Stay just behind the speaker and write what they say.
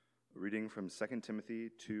reading from 2 Timothy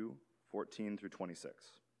 2:14 through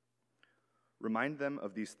 26. Remind them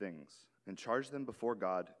of these things, and charge them before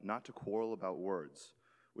God not to quarrel about words,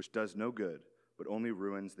 which does no good, but only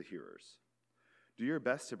ruins the hearers. Do your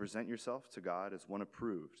best to present yourself to God as one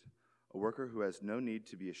approved, a worker who has no need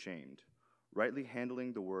to be ashamed, rightly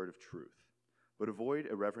handling the word of truth. But avoid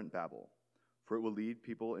irreverent babble, for it will lead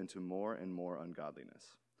people into more and more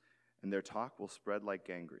ungodliness, and their talk will spread like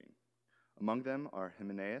gangrene. Among them are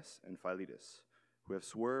Hymenaeus and Philetus, who have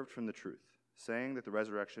swerved from the truth, saying that the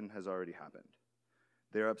resurrection has already happened.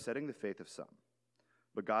 They are upsetting the faith of some.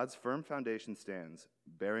 But God's firm foundation stands,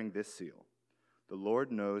 bearing this seal: the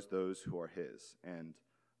Lord knows those who are his, and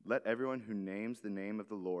let everyone who names the name of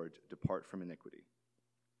the Lord depart from iniquity.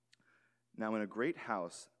 Now in a great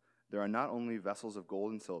house there are not only vessels of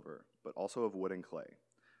gold and silver, but also of wood and clay,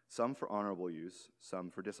 some for honorable use, some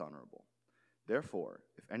for dishonorable. Therefore,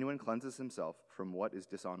 if anyone cleanses himself from what is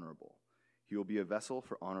dishonorable, he will be a vessel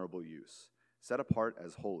for honorable use, set apart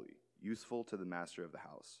as holy, useful to the master of the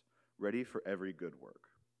house, ready for every good work.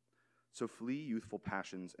 So flee youthful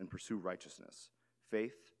passions and pursue righteousness,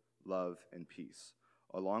 faith, love, and peace,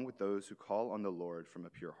 along with those who call on the Lord from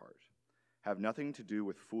a pure heart. Have nothing to do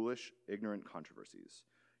with foolish, ignorant controversies.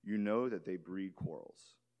 You know that they breed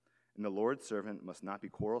quarrels. And the Lord's servant must not be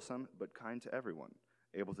quarrelsome, but kind to everyone,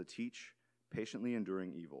 able to teach, patiently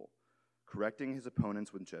enduring evil, correcting his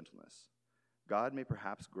opponents with gentleness. God may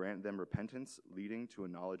perhaps grant them repentance leading to a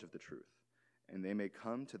knowledge of the truth, and they may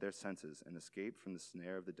come to their senses and escape from the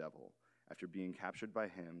snare of the devil after being captured by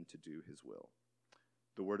him to do his will.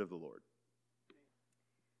 The word of the Lord.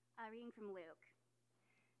 Reading from Luke.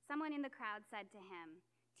 Someone in the crowd said to him,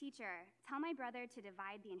 "Teacher, tell my brother to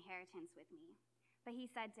divide the inheritance with me." But he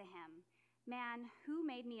said to him, "Man, who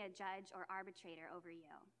made me a judge or arbitrator over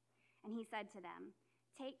you?" And he said to them,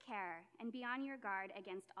 "Take care and be on your guard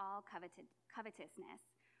against all covetousness,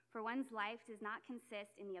 for one's life does not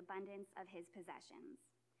consist in the abundance of his possessions."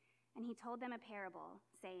 And he told them a parable,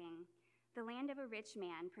 saying, "The land of a rich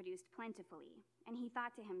man produced plentifully, and he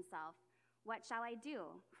thought to himself, 'What shall I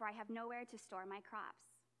do? For I have nowhere to store my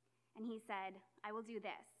crops.' And he said, 'I will do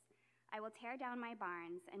this. I will tear down my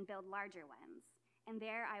barns and build larger ones, and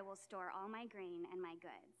there I will store all my grain and my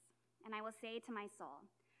goods. And I will say to my soul,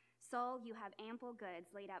 Soul, you have ample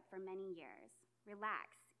goods laid up for many years.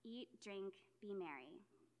 Relax, eat, drink, be merry.'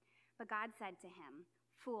 But God said to him,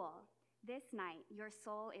 'Fool, this night your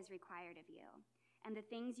soul is required of you, and the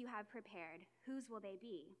things you have prepared, whose will they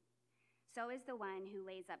be? So is the one who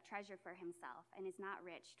lays up treasure for himself and is not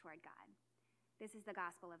rich toward God.'" This is the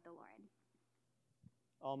gospel of the Lord.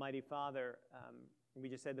 Almighty Father, we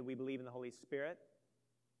just said that we believe in the Holy Spirit.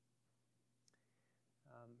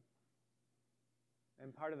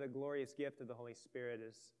 And part of the glorious gift of the Holy Spirit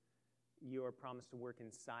is your promise to work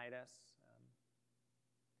inside us.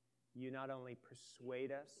 You not only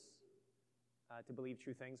persuade us to believe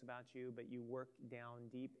true things about you, but you work down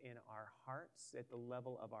deep in our hearts at the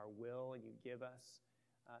level of our will, and you give us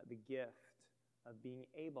the gift of being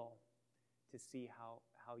able to see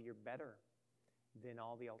how you're better than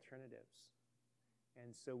all the alternatives.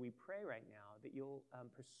 And so we pray right now that you'll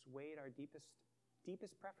persuade our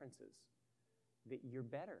deepest preferences that you're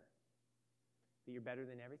better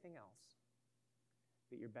than everything else,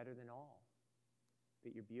 that you're better than all,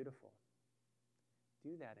 that you're beautiful.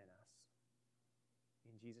 Do that in us.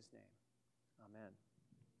 In Jesus' name, amen.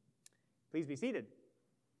 Please be seated.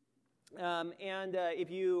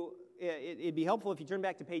 It'd be helpful if you turn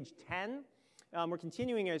back to page 10. We're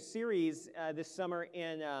continuing our series this summer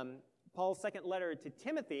in Paul's second letter to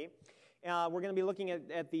Timothy. We're going to be looking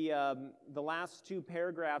at the last two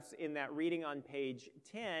paragraphs in that reading on page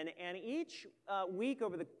 10. And each week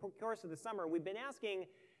over the course of the summer, we've been asking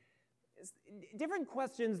different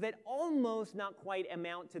questions that almost not quite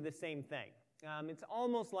amount to the same thing. It's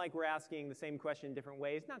almost like we're asking the same question in different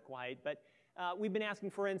ways. Not quite, but we've been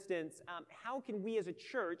asking, for instance, how can we as a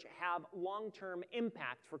church have long-term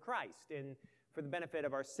impact for Christ and for the benefit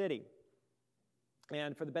of our city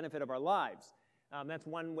and for the benefit of our lives? That's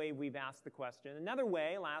one way we've asked the question. Another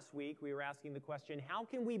way, last week, we were asking the question, how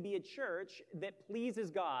can we be a church that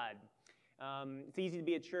pleases God? It's easy to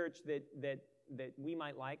be a church that we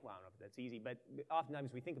might like. Well, I don't know if that's easy, but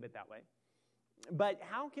oftentimes we think of it that way. But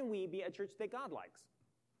how can we be a church that God likes?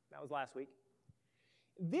 That was last week.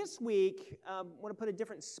 This week, I want to put a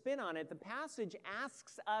different spin on it. The passage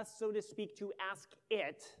asks us, so to speak, to ask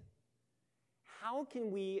it, how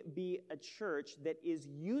can we be a church that is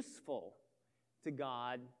useful to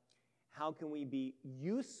God? How can we be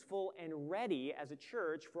useful and ready as a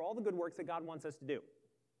church for all the good works that God wants us to do?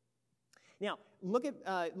 Now, look at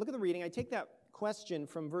the reading. I take that question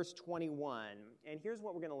from verse 21, and here's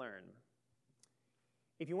what we're going to learn.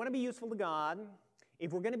 If you want to be useful to God,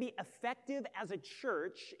 if we're going to be effective as a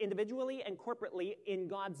church, individually and corporately, in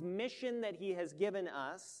God's mission that He has given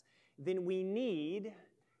us, then we need,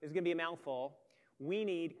 this is going to be a mouthful, we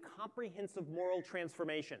need comprehensive moral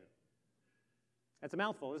transformation. That's a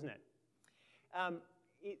mouthful, isn't it? I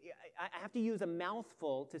have to use a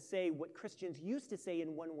mouthful to say what Christians used to say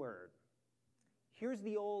in one word. Here's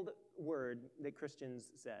the old word that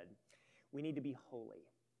Christians said. We need to be holy.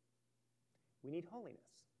 We need holiness.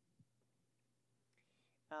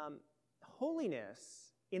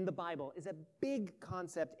 Holiness in the Bible is a big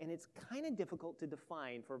concept, and it's kind of difficult to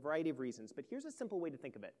define for a variety of reasons, but here's a simple way to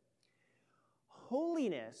think of it.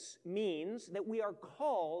 Holiness means that we are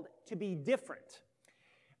called to be different.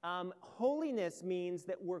 Holiness means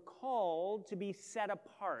that we're called to be set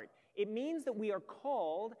apart. It means that we are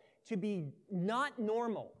called to be not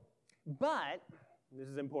normal. But, this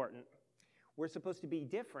is important, we're supposed to be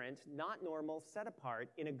different, not normal, set apart,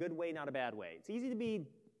 in a good way, not a bad way. It's easy to be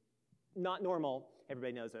not normal,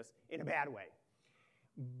 everybody knows this, in a bad way.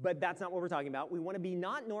 But that's not what we're talking about. We want to be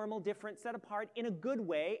not normal, different, set apart in a good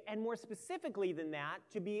way, and more specifically than that,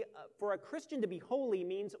 to be for a Christian to be holy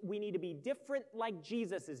means we need to be different like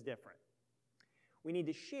Jesus is different. We need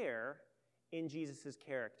to share in Jesus'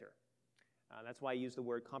 character. That's why I use the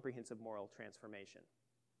word comprehensive moral transformation.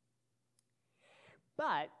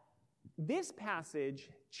 But this passage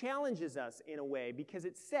challenges us in a way because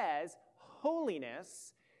it says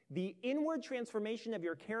holiness, the inward transformation of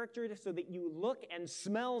your character so that you look and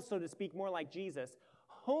smell, so to speak, more like Jesus,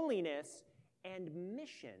 holiness and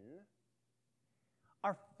mission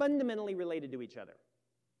are fundamentally related to each other.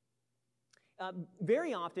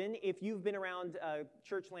 Very often, if you've been around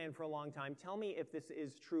church land for a long time, tell me if this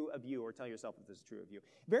is true of you, or tell yourself if this is true of you.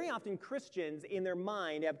 Very often, Christians, in their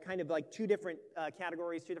mind, have kind of like two different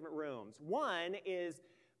categories, two different rooms. One is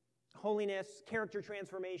holiness, character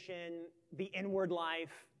transformation, the inward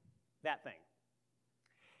life, that thing.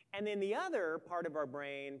 And then the other part of our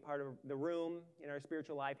brain, part of the room in our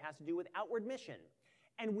spiritual life, has to do with outward mission.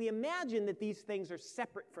 And we imagine that these things are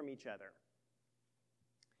separate from each other.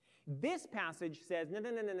 This passage says,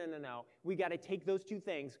 no. We got to take those two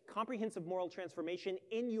things. Comprehensive moral transformation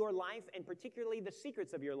in your life, and particularly the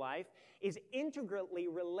secrets of your life, is integrally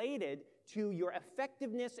related to your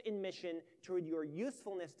effectiveness in mission, toward your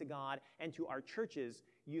usefulness to God, and to our church's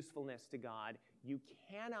usefulness to God. You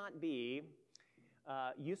cannot be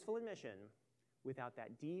useful in mission without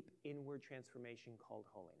that deep inward transformation called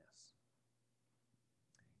holiness.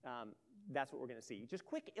 That's what we're going to see. Just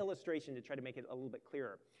quick illustration to try to make it a little bit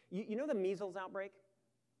clearer. You know the measles outbreak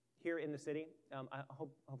here in the city?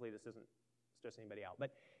 Hopefully this doesn't stress anybody out.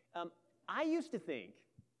 But I used to think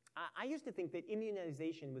that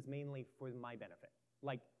immunization was mainly for my benefit.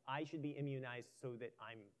 Like I should be immunized so that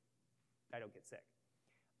I don't get sick.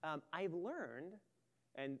 I've learned,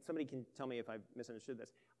 and somebody can tell me if I've misunderstood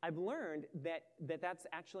this, I've learned that that's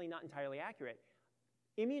actually not entirely accurate.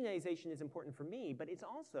 Immunization is important for me, but it's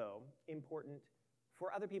also important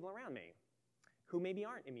for other people around me who maybe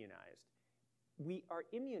aren't immunized. We are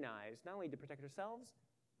immunized not only to protect ourselves,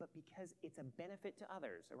 but because it's a benefit to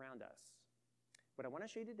others around us. What I want to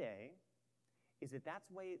show you today is that that's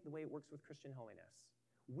the way it works with Christian holiness.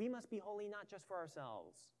 We must be holy not just for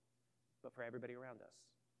ourselves, but for everybody around us,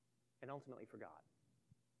 and ultimately for God.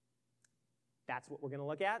 That's what we're going to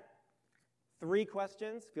look at. 3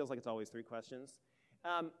 questions. Feels like it's always 3 questions.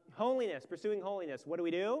 Holiness, pursuing holiness. What do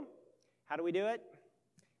we do? How do we do it?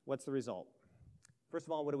 What's the result? First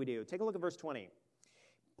of all, what do we do? Take a look at verse 20.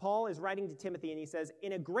 Paul is writing to Timothy, and he says,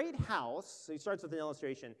 in a great house, so he starts with an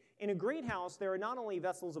illustration, in a great house there are not only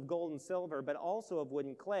vessels of gold and silver, but also of wood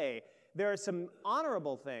and clay. There are some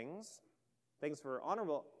honorable things for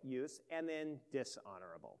honorable use, and then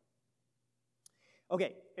dishonorable.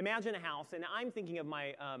 Okay, imagine a house, and I'm thinking of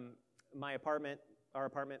my apartment, our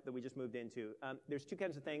apartment that we just moved into. There's 2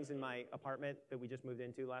 kinds of things in my apartment that we just moved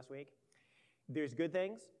into last week. There's good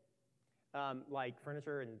things, like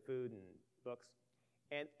furniture and food and books.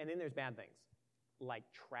 And then there's bad things, like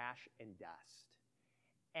trash and dust.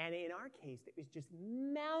 And in our case, there's just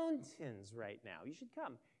mountains right now. You should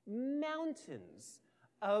come. Mountains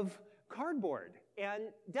of cardboard and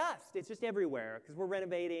dust. It's just everywhere because we're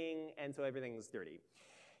renovating, and so everything's dirty.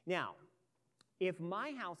 Now, if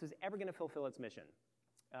my house is ever going to fulfill its mission,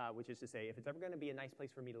 which is to say, if it's ever going to be a nice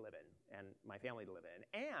place for me to live in and my family to live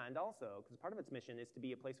in, and also, because part of its mission is to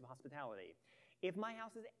be a place of hospitality, if my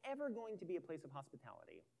house is ever going to be a place of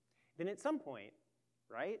hospitality, then at some point,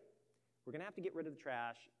 right, we're going to have to get rid of the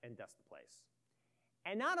trash and dust the place.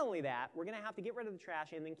 And not only that, we're going to have to get rid of the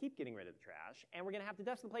trash and then keep getting rid of the trash. And we're going to have to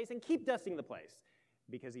dust the place and keep dusting the place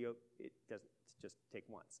because it doesn't just take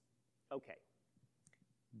once. Okay.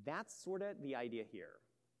 That's sort of the idea here.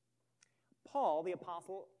 Paul, the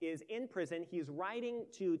apostle, is in prison. He's writing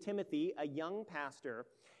to Timothy, a young pastor,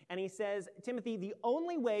 and he says, Timothy, the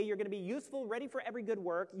only way you're going to be useful, ready for every good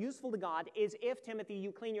work, useful to God, is if, Timothy,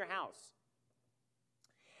 you clean your house.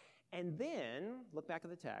 And then, look back at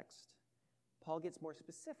the text, Paul gets more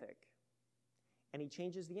specific, and he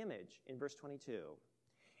changes the image in verse 22.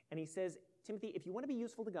 And he says, Timothy, if you want to be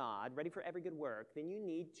useful to God, ready for every good work, then you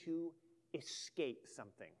need to escape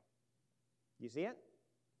something. You see it?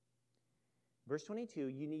 Verse 22,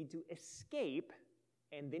 you need to escape,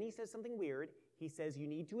 and then he says something weird. He says you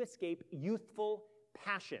need to escape youthful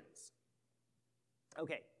passions.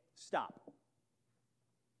 Okay, stop.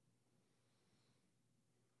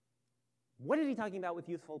 What is he talking about with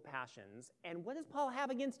youthful passions, and what does Paul have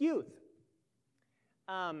against youth?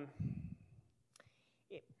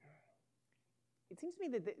 It seems to me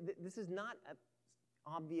that this is not an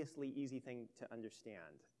obviously easy thing to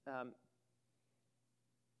understand.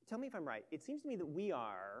 Tell me if I'm right. It seems to me that we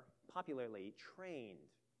are popularly trained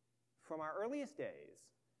from our earliest days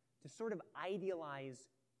to sort of idealize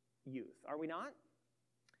youth, are we not?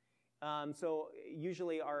 So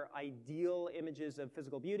usually our ideal images of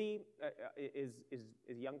physical beauty is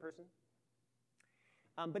a young person.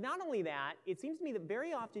 But not only that, it seems to me that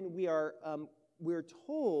very often we're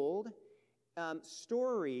told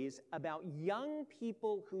stories about young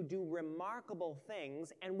people who do remarkable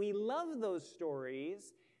things, and we love those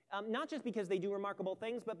stories, not just because they do remarkable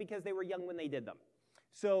things, but because they were young when they did them.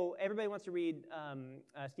 So everybody wants to read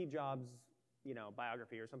Steve Jobs'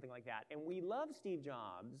 biography or something like that, and we love Steve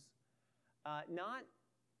Jobs not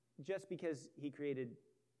just because he created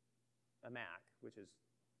a Mac, which is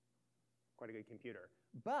quite a good computer,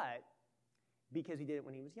 but because he did it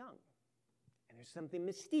when he was young. And there's something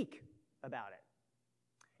mystique about it.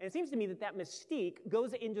 And it seems to me that mystique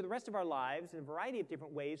goes into the rest of our lives in a variety of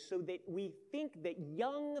different ways so that we think that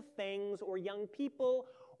young things or young people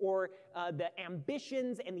or the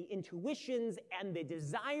ambitions and the intuitions and the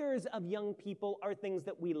desires of young people are things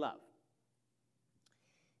that we love.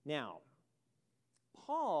 Now,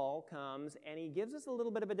 Paul comes and he gives us a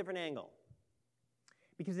little bit of a different angle.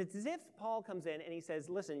 Because it's as if Paul comes in and he says,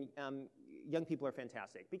 listen, young people are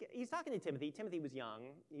fantastic. He's talking to Timothy. Timothy was young.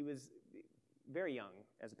 He was very young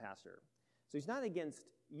as a pastor. So he's not against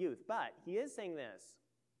youth, but he is saying this.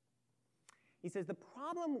 He says, the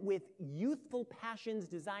problem with youthful passions,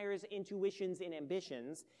 desires, intuitions, and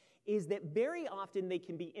ambitions is that very often they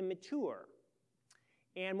can be immature.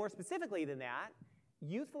 And more specifically than that,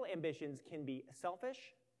 youthful ambitions can be selfish,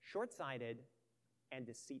 short-sighted, and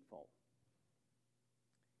deceitful.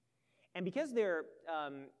 And because they're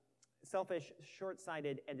selfish,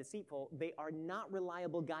 short-sighted, and deceitful, they are not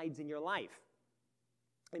reliable guides in your life.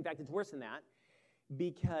 In fact, it's worse than that,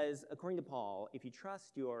 because according to Paul, if you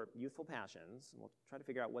trust your youthful passions, and we'll try to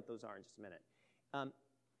figure out what those are in just a minute,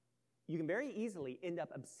 you can very easily end up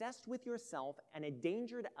obsessed with yourself and a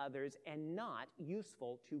danger to others and not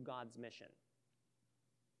useful to God's mission.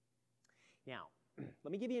 Now,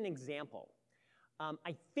 let me give you an example.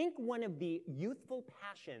 I think one of the youthful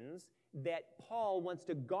passions that Paul wants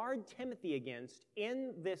to guard Timothy against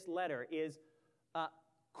in this letter is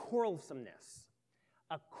quarrelsomeness,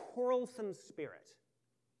 a quarrelsome spirit.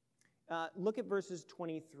 Look at verses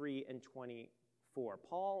 23 and 24.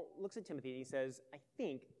 Paul looks at Timothy and he says, I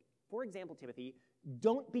think, for example, Timothy,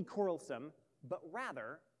 don't be quarrelsome, but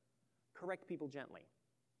rather correct people gently.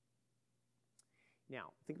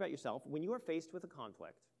 Now, think about yourself. When you are faced with a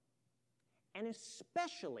conflict, and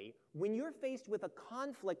especially when you're faced with a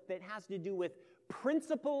conflict that has to do with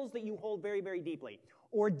principles that you hold very, very deeply,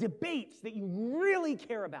 or debates that you really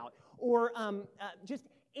care about, or just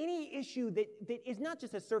any issue that is not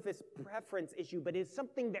just a surface preference issue, but is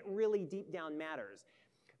something that really deep down matters.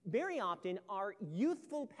 Very often, our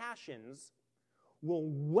youthful passions will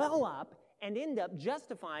well up and end up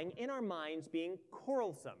justifying in our minds being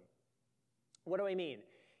quarrelsome. What do I mean?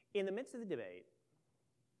 In the midst of the debate,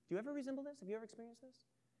 do you ever resemble this? Have you ever experienced this?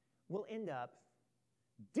 We'll end up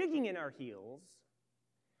digging in our heels.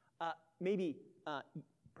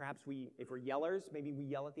 Perhaps if we're yellers, maybe we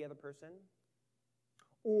yell at the other person.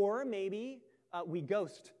 Or maybe we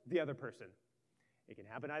ghost the other person. It can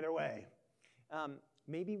happen either way.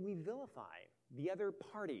 Maybe we vilify the other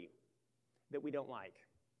party that we don't like.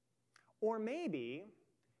 Or maybe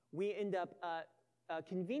we end up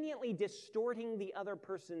conveniently distorting the other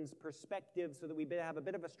person's perspective so that we have a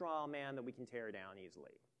bit of a straw man that we can tear down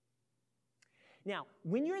easily. Now,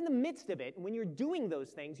 when you're in the midst of it, when you're doing those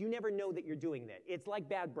things, you never know that you're doing that. It's like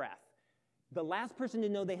bad breath. The last person to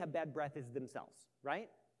know they have bad breath is themselves, right?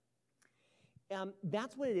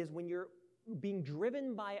 That's what it is when you're being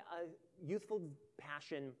driven by a youthful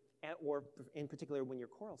passion, or in particular when you're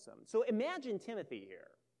quarrelsome. So imagine Timothy here.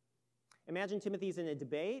 Imagine Timothy's in a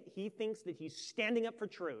debate. He thinks that he's standing up for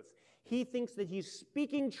truth. He thinks that he's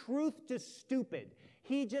speaking truth to stupid.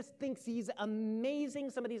 He just thinks he's amazing.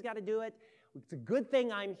 Somebody's got to do it. It's a good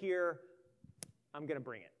thing I'm here. I'm going to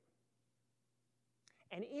bring it.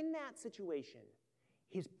 And in that situation,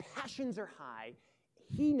 his passions are high.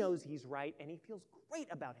 He knows he's right, and he feels great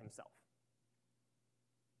about himself.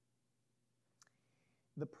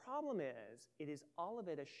 The problem is, it is all of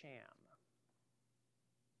it a sham.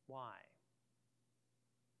 Why?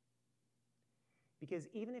 Because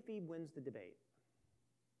even if he wins the debate,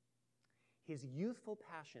 his youthful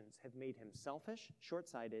passions have made him selfish,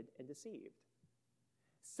 short-sighted, and deceived.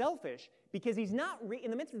 Selfish because he's not,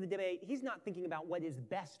 in the midst of the debate, he's not thinking about what is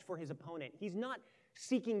best for his opponent. He's not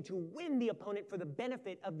seeking to win the opponent for the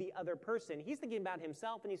benefit of the other person. He's thinking about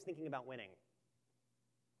himself, and he's thinking about winning.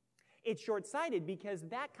 It's short-sighted because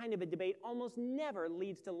that kind of a debate almost never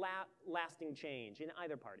leads to lasting change in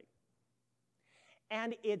either party.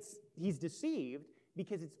 And he's deceived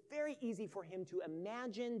because it's very easy for him to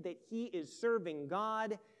imagine that he is serving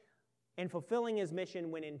God and fulfilling his mission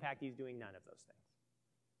when in fact he's doing none of those things.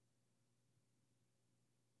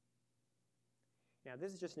 Now,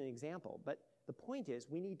 this is just an example, but the point is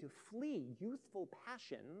we need to flee youthful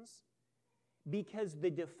passions because the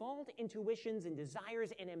default intuitions and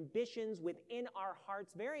desires and ambitions within our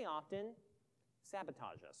hearts very often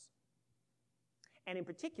sabotage us. And in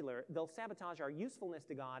particular, they'll sabotage our usefulness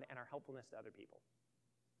to God and our helpfulness to other people.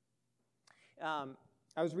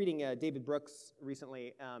 I was reading David Brooks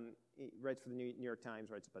recently. He writes for the New York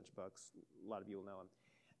Times, writes a bunch of books. A lot of you will know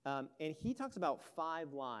him. And he talks about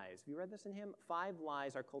 5 lies. Have you read this in him? 5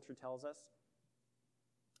 lies our culture tells us.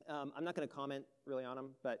 I'm not going to comment really on them,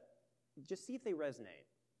 but just see if they resonate.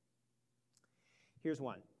 Here's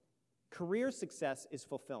one. Career success is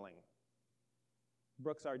fulfilling.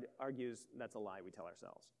 Brooks argues that's a lie we tell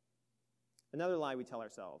ourselves. Another lie we tell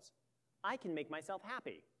ourselves. I can make myself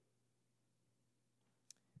happy.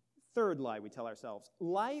 Third lie we tell ourselves.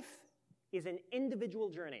 Life is an individual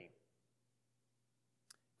journey.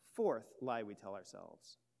 Fourth lie we tell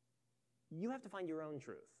ourselves. You have to find your own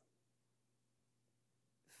truth.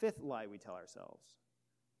 Fifth lie we tell ourselves.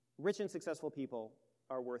 Rich and successful people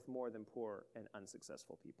are worth more than poor and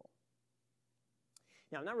unsuccessful people.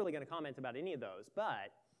 Now, I'm not really going to comment about any of those,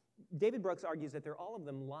 but David Brooks argues that they're all of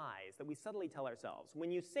them lies that we subtly tell ourselves.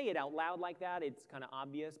 When you say it out loud like that, it's kind of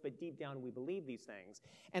obvious, but deep down we believe these things.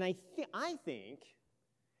 And I think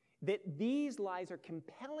that these lies are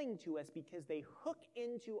compelling to us because they hook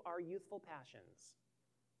into our youthful passions.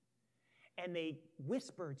 And they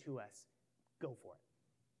whisper to us, go for it.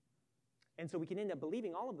 And so we can end up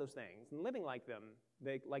believing all of those things and living like them,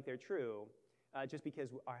 like they're true, just because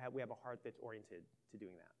we have a heart that's oriented to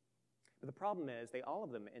doing that. But the problem is all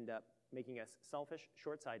of them end up making us selfish,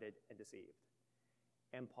 short-sighted, and deceived.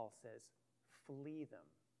 And Paul says, flee them.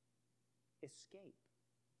 Escape.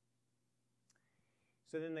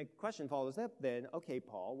 So then the question follows up then, okay,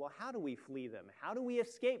 Paul, well, how do we flee them? How do we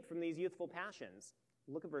escape from these youthful passions?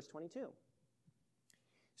 Look at verse 22.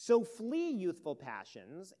 So flee youthful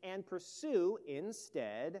passions and pursue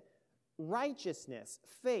instead righteousness,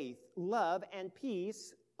 faith, love, and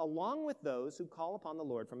peace, along with those who call upon the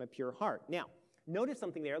Lord from a pure heart. Now, notice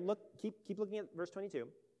something there. Look, keep looking at verse 22.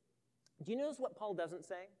 Do you notice what Paul doesn't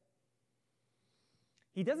say?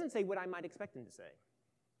 He doesn't say what I might expect him to say.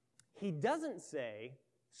 He doesn't say,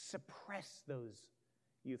 suppress those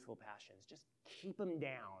youthful passions. Just keep them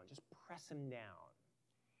down. Just press them down.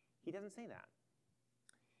 He doesn't say that.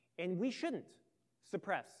 And we shouldn't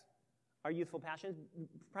suppress our youthful passions,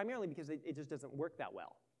 primarily because it just doesn't work that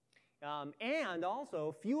well. And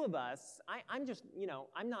also, few of us,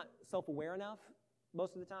 I'm not self-aware enough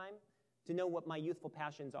most of the time to know what my youthful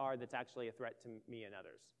passions are that's actually a threat to me and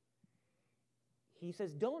others. He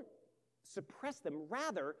says, don't suppress them.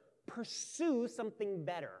 Rather, pursue something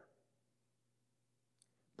better.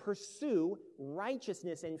 Pursue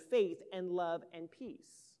righteousness and faith and love and peace.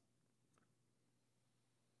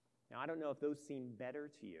 Now, I don't know if those seem better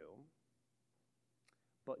to you,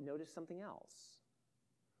 but notice something else.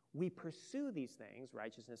 We pursue these things,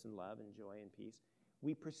 righteousness and love and joy and peace.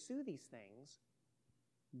 We pursue these things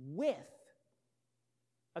with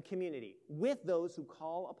a community, with those who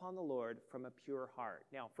call upon the Lord from a pure heart.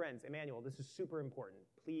 Now, friends, Emmanuel, this is super important.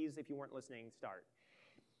 Please, if you weren't listening, start.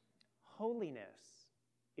 Holiness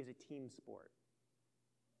is a team sport.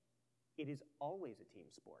 it is always a team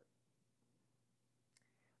sport.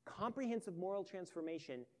 Comprehensive moral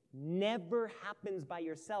transformation never happens by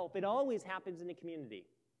yourself. It always happens in a community.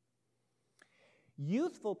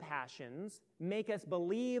 Youthful passions make us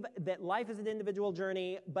believe that life is an individual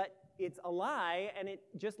journey, but it's a lie, and it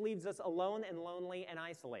just leaves us alone and lonely and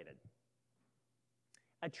isolated.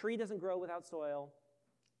 A tree doesn't grow without soil.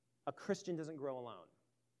 A Christian doesn't grow alone.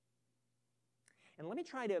 And let me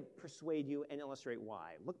try to persuade you and illustrate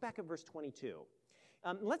why. Look back at verse 22.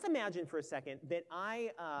 Let's imagine for a second that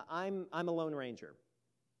I'm a lone ranger.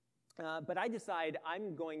 But I decide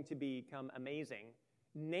I'm going to become amazing.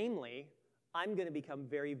 Namely, I'm going to become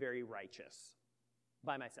very, very righteous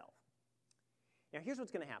by myself. Now, here's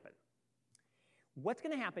what's going to happen. What's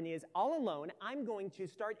going to happen is, all alone, I'm going to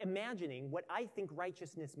start imagining what I think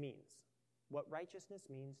righteousness means. What righteousness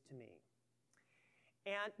means to me.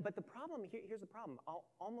 But the problem, here's the problem. I'll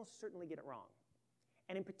almost certainly get it wrong.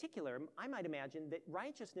 And in particular, I might imagine that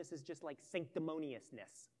righteousness is just like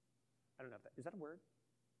sanctimoniousness. I don't know is that a word?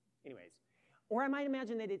 Anyways. Or I might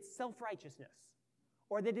imagine that it's self-righteousness,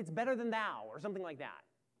 or that it's better than thou, or something like that.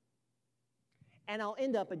 And I'll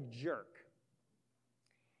end up a jerk.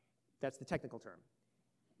 That's the technical term.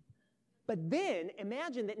 But then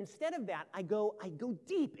imagine that instead of that, I go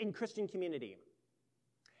deep in Christian community.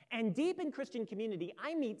 And deep in Christian community,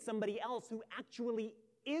 I meet somebody else who actually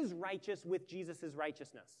is righteous with Jesus'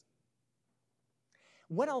 righteousness.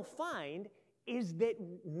 What I'll find is that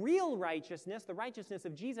real righteousness, the righteousness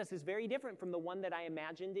of Jesus, is very different from the one that I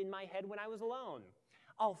imagined in my head when I was alone.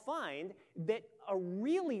 I'll find that a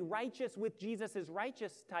really righteous with Jesus'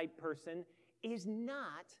 righteous type person is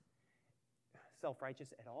not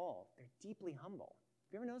self-righteous at all. They're deeply humble.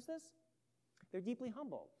 Have you ever noticed this? They're deeply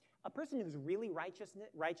humble. A person who's really righteous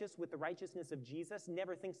with the righteousness of Jesus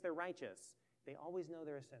never thinks they're righteous. They always know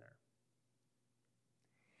they're a sinner.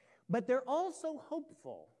 But they're also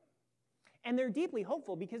hopeful. And they're deeply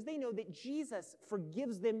hopeful because they know that Jesus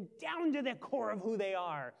forgives them down to the core of who they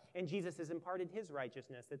are. And Jesus has imparted his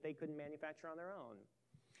righteousness that they couldn't manufacture on their own.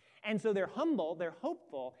 And so they're humble, they're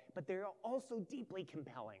hopeful, but they're also deeply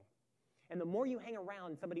compelling. And the more you hang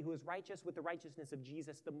around somebody who is righteous with the righteousness of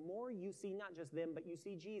Jesus, the more you see not just them, but you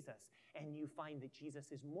see Jesus. And you find that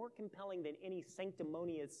Jesus is more compelling than any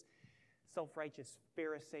sanctimonious, self-righteous,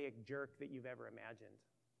 Pharisaic jerk that you've ever imagined.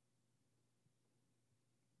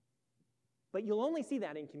 But you'll only see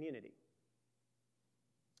that in community.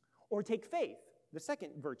 Or take faith, the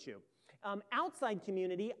second virtue. Outside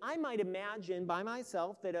community, I might imagine by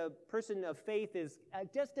myself that a person of faith is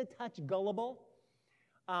just a touch gullible,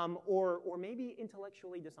 or maybe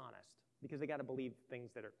intellectually dishonest, because they got to believe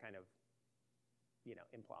things that are kind of,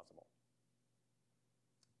 implausible.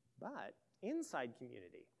 But inside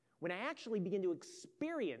community, when I actually begin to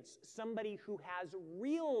experience somebody who has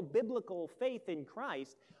real biblical faith in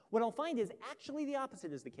Christ, what I'll find is actually the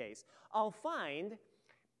opposite is the case. I'll find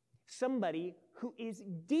somebody who is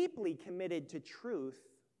deeply committed to truth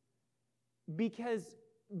because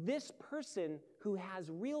this person who has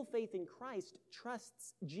real faith in Christ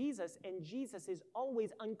trusts Jesus, and Jesus is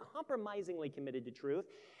always uncompromisingly committed to truth.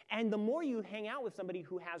 And the more you hang out with somebody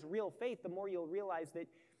who has real faith, the more you'll realize that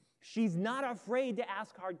she's not afraid to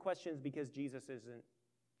ask hard questions because Jesus isn't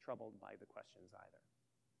troubled by the questions either.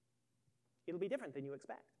 It'll be different than you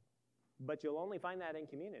expect, but you'll only find that in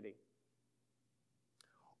community.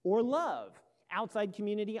 Or love. Outside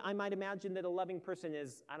community, I might imagine that a loving person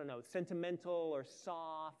is, sentimental or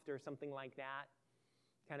soft or something like that,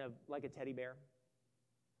 kind of like a teddy bear.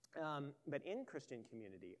 But in Christian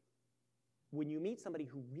community, when you meet somebody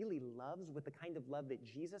who really loves with the kind of love that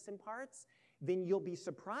Jesus imparts, then you'll be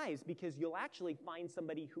surprised because you'll actually find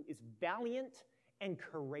somebody who is valiant and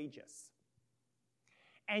courageous.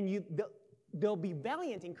 And they'll be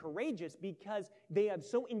valiant and courageous because they have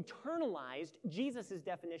so internalized Jesus'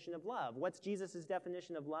 definition of love. What's Jesus'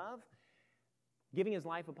 definition of love? Giving his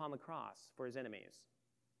life upon the cross for his enemies.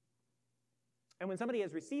 And when somebody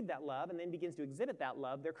has received that love and then begins to exhibit that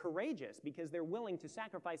love, they're courageous because they're willing to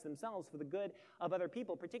sacrifice themselves for the good of other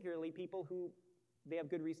people, particularly people who they have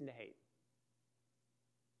good reason to hate.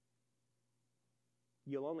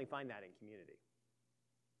 You'll only find that in community.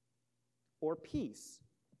 Or peace.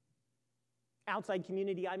 Outside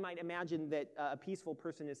community, I might imagine that a peaceful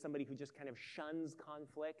person is somebody who just kind of shuns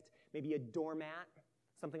conflict, maybe a doormat,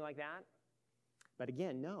 something like that. But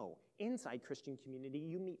again, no. Inside Christian community,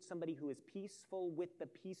 you meet somebody who is peaceful with the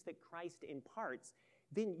peace that Christ imparts,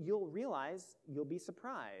 then you'll realize, you'll be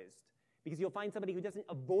surprised. Because you'll find somebody who doesn't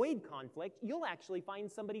avoid conflict. You'll actually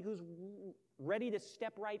find somebody who's ready to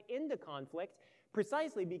step right into conflict,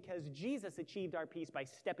 precisely because Jesus achieved our peace by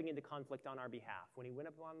stepping into conflict on our behalf when he went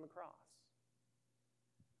up on the cross.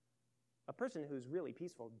 A person who's really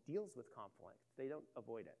peaceful deals with conflict. They don't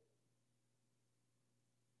avoid it.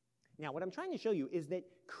 Now, what I'm trying to show you is that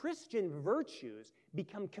Christian virtues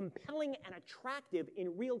become compelling and attractive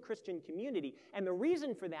in real Christian community. And the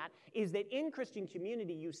reason for that is that in Christian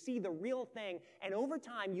community, you see the real thing, and over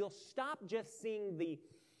time, you'll stop just seeing the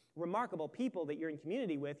remarkable people that you're in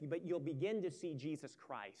community with, but you'll begin to see Jesus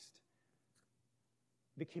Christ.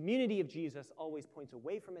 The community of Jesus always points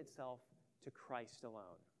away from itself to Christ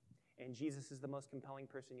alone. And Jesus is the most compelling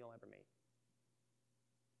person you'll ever meet.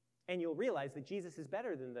 And you'll realize that Jesus is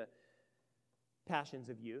better than the passions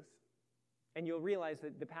of youth. And you'll realize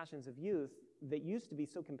that the passions of youth that used to be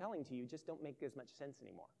so compelling to you just don't make as much sense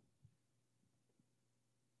anymore.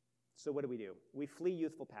 So what do? We flee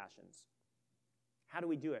youthful passions. How do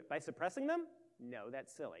we do it? By suppressing them? No,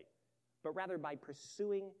 that's silly. But rather by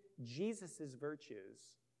pursuing Jesus' virtues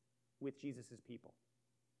with Jesus' people.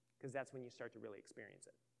 Because that's when you start to really experience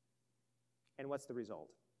it. And what's the result?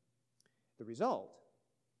 The result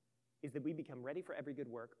is that we become ready for every good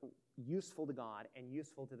work, useful to God and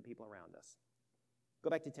useful to the people around us. Go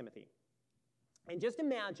back to Timothy. And just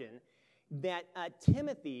imagine that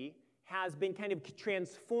Timothy has been kind of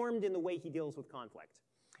transformed in the way he deals with conflict.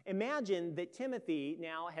 Imagine that Timothy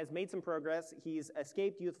now has made some progress. He's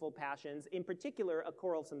escaped youthful passions, in particular a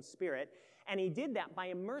quarrelsome spirit, and he did that by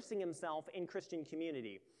immersing himself in Christian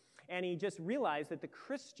community. And he just realized that the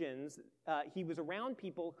Christians, he was around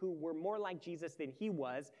people who were more like Jesus than he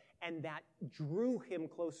was, and that drew him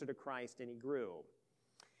closer to Christ, and he grew.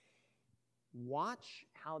 Watch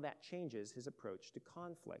how that changes his approach to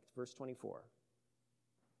conflict. Verse 24.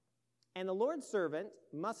 And the Lord's servant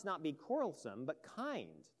must not be quarrelsome, but kind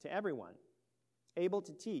to everyone, able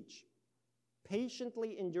to teach,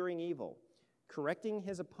 patiently enduring evil, correcting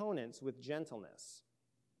his opponents with gentleness.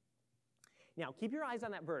 Now, keep your eyes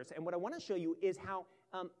on that verse, and what I want to show you is how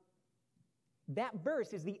that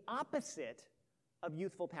verse is the opposite of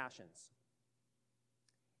youthful passions.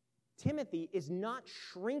 Timothy is not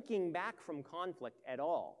shrinking back from conflict at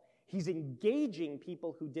all. He's engaging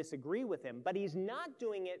people who disagree with him, but he's not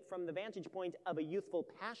doing it from the vantage point of a youthful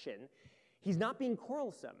passion. He's not being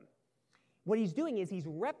quarrelsome. What he's doing is he's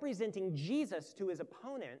representing Jesus to his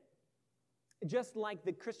opponent, just like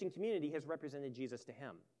the Christian community has represented Jesus to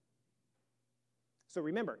him. So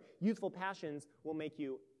remember, youthful passions will make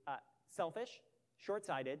you selfish,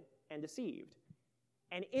 short-sighted, and deceived.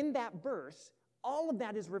 And in that verse, all of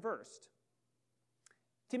that is reversed.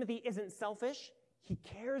 Timothy isn't selfish. He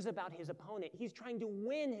cares about his opponent. He's trying to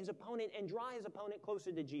win his opponent and draw his opponent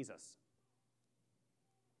closer to Jesus.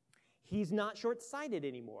 He's not short-sighted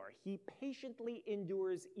anymore. He patiently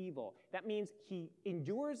endures evil. That means he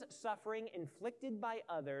endures suffering inflicted by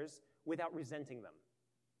others without resenting them.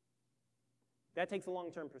 That takes a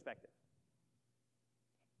long-term perspective.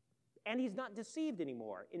 And he's not deceived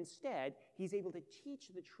anymore. Instead, he's able to teach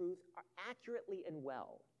the truth accurately and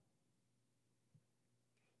well.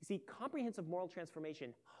 You see, comprehensive moral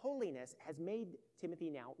transformation, holiness, has made Timothy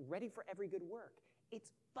now ready for every good work.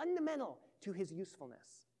 It's fundamental to his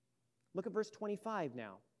usefulness. Look at verse 25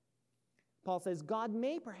 now. Paul says, God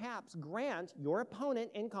may perhaps grant your opponent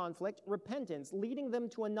in conflict repentance, leading them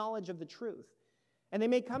to a knowledge of the truth, and they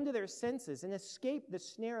may come to their senses and escape the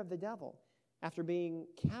snare of the devil after being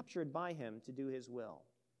captured by him to do his will.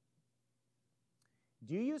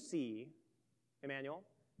 Do you see, Emmanuel,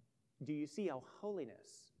 do you see how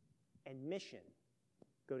holiness and mission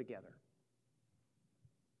go together?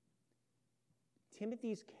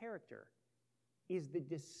 Timothy's character is the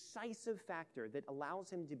decisive factor that allows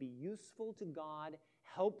him to be useful to God,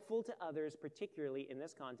 helpful to others, particularly in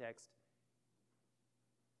this context,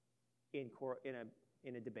 in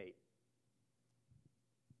a debate,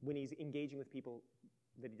 when he's engaging with people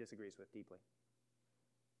that he disagrees with deeply.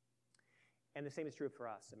 And the same is true for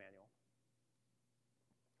us, Emmanuel.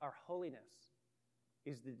 Our holiness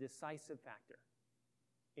is the decisive factor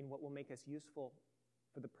in what will make us useful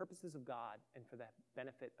for the purposes of God and for the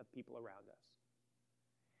benefit of people around us.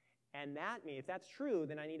 And that means, if that's true,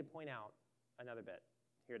 then I need to point out another bit.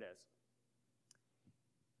 Here it is.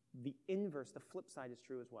 The inverse, the flip side, is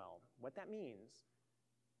true as well. What that means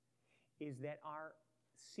is that our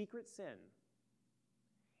secret sin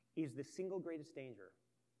is the single greatest danger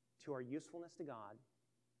to our usefulness to God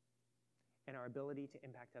and our ability to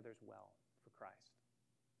impact others well for Christ.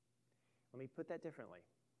 Let me put that differently.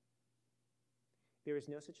 There is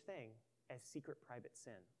no such thing as secret private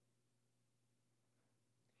sin.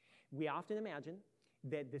 We often imagine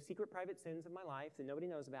that the secret private sins of my life that nobody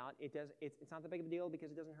knows about, it's not that big of a deal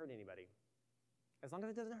because it doesn't hurt anybody. As long as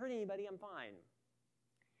it doesn't hurt anybody, I'm fine.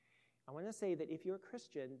 I want to say that if you're a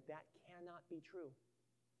Christian, that cannot be true.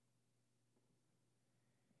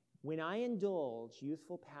 When I indulge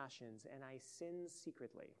youthful passions and I sin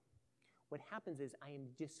secretly, what happens is I am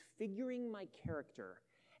disfiguring my character,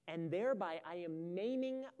 and thereby I am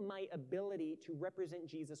maiming my ability to represent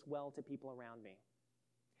Jesus well to people around me.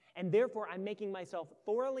 And therefore, I'm making myself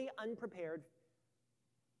thoroughly unprepared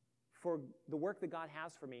for the work that God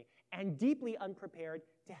has for me, and deeply unprepared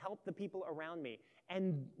to help the people around me.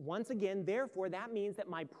 And once again, therefore, that means that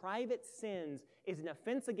my private sins is an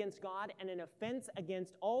offense against God and an offense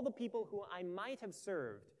against all the people who I might have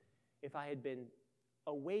served if I had been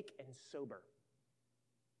awake and sober.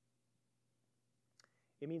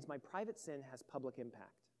 It means my private sin has public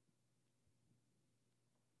impact.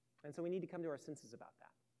 And so we need to come to our senses about that.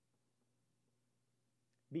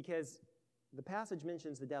 Because the passage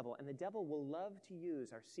mentions the devil, and the devil will love to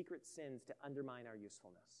use our secret sins to undermine our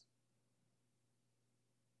usefulness.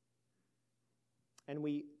 And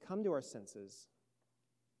we come to our senses,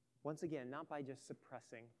 once again, not by just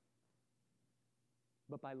suppressing,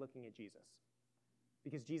 but by looking at Jesus.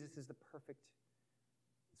 Because Jesus is the perfect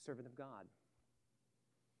servant of God.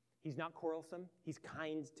 He's not quarrelsome. He's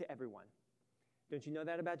kind to everyone. Don't you know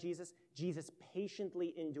that about Jesus? Jesus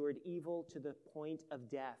patiently endured evil to the point of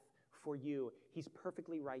death for you. He's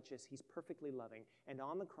perfectly righteous. He's perfectly loving. And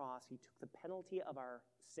on the cross, he took the penalty of our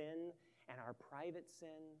sin and our private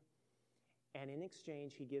sin, and in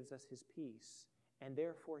exchange, he gives us his peace. And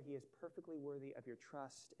therefore, he is perfectly worthy of your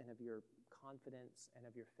trust and of your confidence and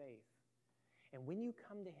of your faith. And when you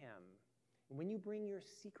come to him, and when you bring your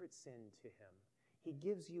secret sin to him, he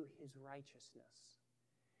gives you his righteousness.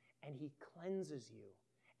 And he cleanses you,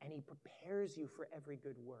 and he prepares you for every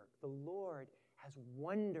good work. The Lord has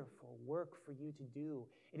wonderful work for you to do.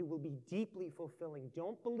 It will be deeply fulfilling.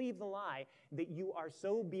 Don't believe the lie that you are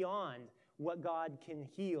so beyond what God can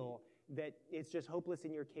heal that it's just hopeless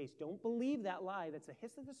in your case. Don't believe that lie. That's a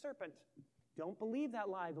hiss of the serpent. Don't believe that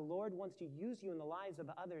lie. The Lord wants to use you in the lives of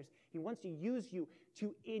others. He wants to use you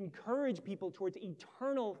to encourage people towards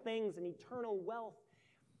eternal things and eternal wealth.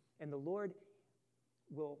 And the Lord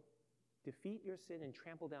will defeat your sin and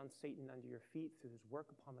trample down Satan under your feet through his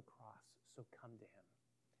work upon the cross. So come to him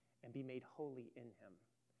and be made holy in him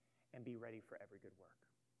and be ready for every good work.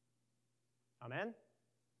 Amen?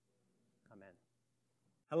 Amen.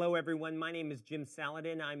 Hello, everyone. My name is Jim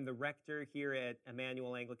Saladin. I'm the rector here at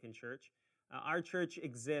Emmanuel Anglican Church. Our church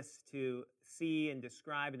exists to see and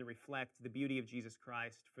describe and reflect the beauty of Jesus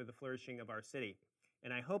Christ for the flourishing of our city.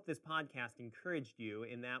 And I hope this podcast encouraged you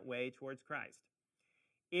in that way towards Christ.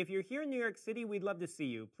 If you're here in New York City, we'd love to see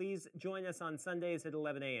you. Please join us on Sundays at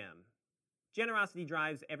 11 a.m. Generosity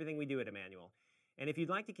drives everything we do at Emmanuel. And if you'd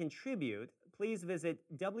like to contribute, please visit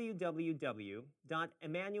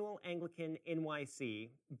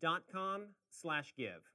www.emmanuelanglicannyc.com/give.